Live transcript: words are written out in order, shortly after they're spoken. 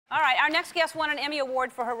All right, our next guest won an Emmy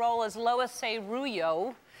Award for her role as Lois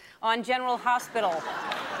Cerullo on General Hospital.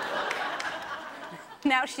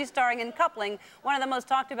 Now she's starring in Coupling, one of the most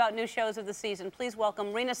talked about new shows of the season. Please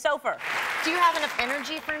welcome Rena Sofer. Do you have enough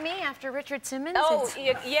energy for me after Richard Simmons? Oh,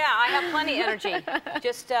 yeah, I have plenty of energy.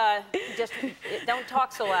 Just don't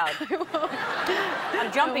talk so loud.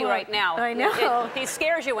 I'm jumping right now. I know. He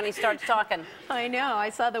scares you when he starts talking. I know. I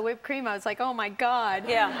saw the whipped cream. I was like, oh, my God.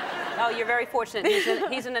 Yeah. Oh, you're very fortunate.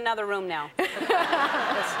 He's in another room now.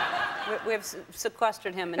 We've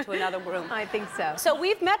sequestered him into another room. I think so. So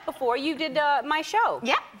we've met before. You did my show.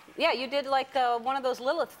 Yeah. Yeah, you did like one of those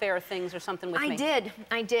Lilith Fair things or something with me.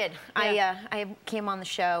 I did. Yeah. I came on the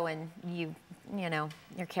show and you know,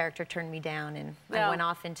 your character turned me down and I went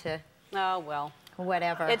off into. Oh, well.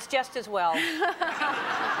 Whatever. It's just as well. Yeah.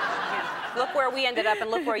 Look where we ended up and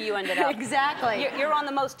look where you ended up. Exactly. You're on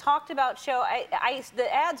the most talked about show.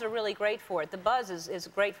 The ads are really great for it. The buzz is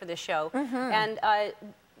great for this show. Mm-hmm. And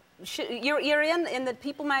you're in the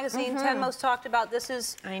People magazine, 10 most talked about. This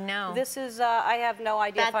is. I know. This is. I have no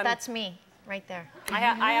idea if I'm. That's me, right there. I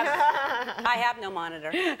have no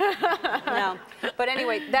monitor. No. But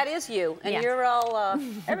anyway, that is you, and you're all.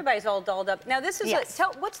 Everybody's all dolled up. Now this is.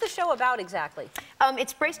 What's the show about exactly?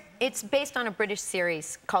 It's based on a British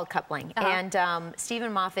series called Coupling, and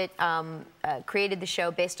Stephen Moffat created the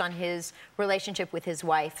show based on his relationship with his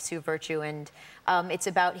wife, Sue Virtue, and it's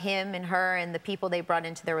about him and her and the people they brought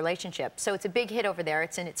into their relationship. So it's a big hit over there.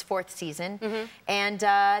 It's in its 4th season, and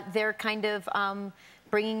they're kind of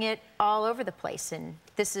bringing it all over the place, and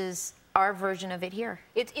this is our version of it here.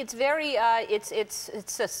 It's very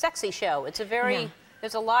it's a sexy show. It's a very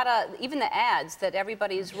there's a lot of even the ads that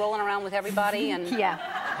everybody's rolling around with everybody and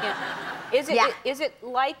Is it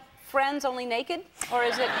like Friends only naked, or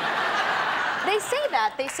is it? They say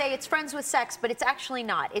that. They say it's Friends with sex, but it's actually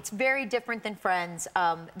not. It's very different than Friends.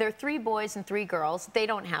 There are 3 boys and 3 girls. They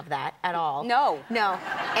don't have that at all. No. No.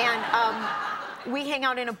 And we hang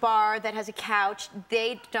out in a bar that has a couch.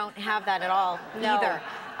 They don't have that at all either.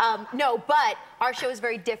 No, but our show is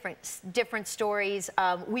very different. Different stories.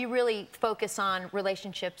 We really focus on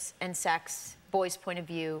relationships and sex, boys' point of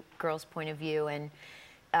view, girls' point of view, and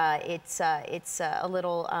it's a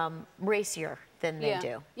little racier than they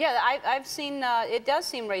do. Yeah, I've seen, it does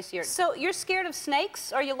seem racier. So you're scared of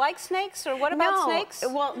snakes? Or you like snakes? Or what about snakes?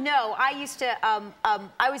 Well, no, I used to,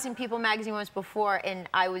 I was in People magazine once before, and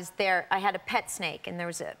I was there, I had a pet snake, and there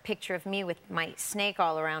was a picture of me with my snake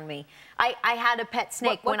all around me. I had a pet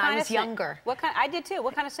snake when I was younger. What kind? I did too.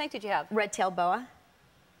 What kind of snake did you have? Red-tailed boa.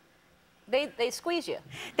 They squeeze you.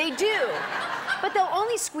 They do, but they'll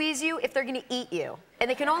only squeeze you if they're going to eat you. And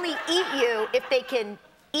they can only eat you if they can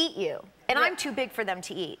eat you. And I'm too big for them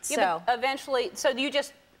to eat, so. But eventually, so do you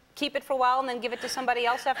just keep it for a while and then give it to somebody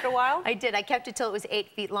else after a while? I did. I kept it till it was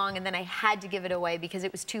 8 feet long, and then I had to give it away because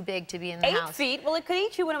it was too big to be in the house. 8 feet? Well, it could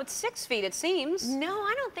eat you when it was 6 feet, it seems. No,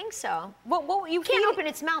 I don't think so. What were you can't open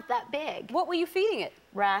its mouth that big. What were you feeding it?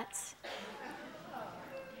 Rats.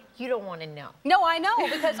 You don't want to know. No, I know,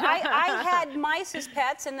 because I had mice as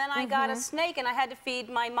pets, and then I got a snake, and I had to feed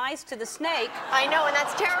my mice to the snake. I know, and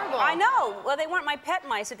that's terrible. I know. Well, they weren't my pet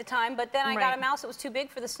mice at the time, but then I got a mouse that was too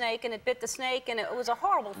big for the snake, and it bit the snake, and it was a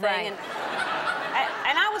horrible thing.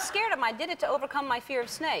 And I was scared of them. I did it to overcome my fear of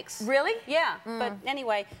snakes. Really? Yeah, but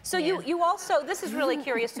anyway. So you also, this is really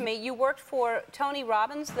curious to me, you worked for Tony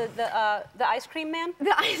Robbins, the ice cream man?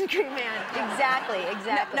 The ice cream man, exactly.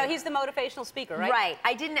 No, he's the motivational speaker, right? Right.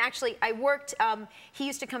 I didn't actually, I worked, he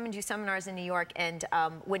used to come and do seminars in New York, and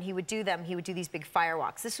when he would do them, he would do these big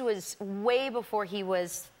firewalks. This was way before he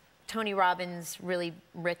was Tony Robbins, really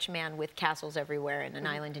rich man with castles everywhere in an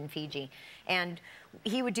island in Fiji. And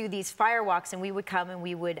he would do these firewalks, and we would come and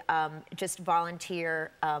we would just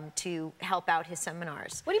volunteer to help out his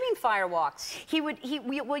seminars. What do you mean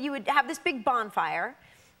firewalks? Well, you would have this big bonfire,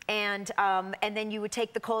 and then you would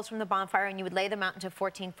take the coals from the bonfire and you would lay them out into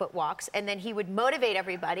 14-foot walks, and then he would motivate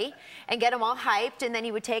everybody and get them all hyped, and then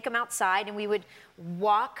he would take them outside and we would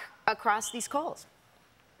walk across these coals.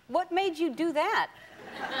 What made you do that?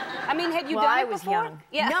 I mean, had you done it before? I was young.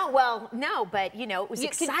 Yeah. No, but you know, it was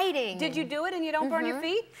exciting. Did you do it and you don't burn your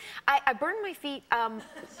feet? I burned my feet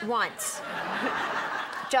once.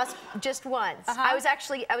 Just once. I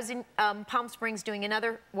was in Palm Springs doing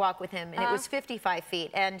another walk with him, and it was 55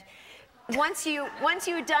 feet. And once you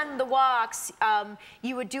had done the walks,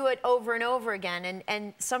 you would do it over and over again.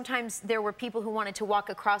 And sometimes there were people who wanted to walk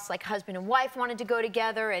across, like husband and wife wanted to go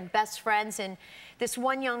together, and best friends. And this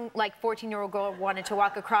one young, like 14-year-old girl wanted to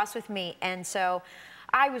walk across with me. And so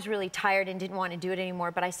I was really tired and didn't want to do it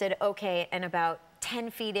anymore. But I said, okay. And about 10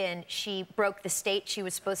 feet in, she broke the state she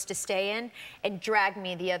was supposed to stay in and dragged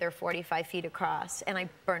me the other 45 feet across, and I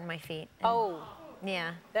burned my feet. And, oh.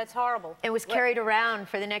 Yeah. That's horrible. It was carried around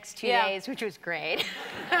for the next 2 days, which was great.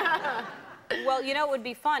 Well, you know, it would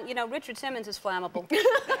be fun. You know, Richard Simmons is flammable.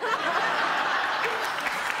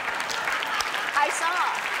 I saw.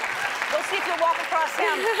 We'll see if you'll walk across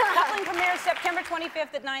him. Coupling premieres September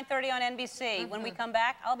 25th at 9:30 on NBC. When we come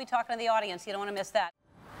back, I'll be talking to the audience. You don't want to miss that.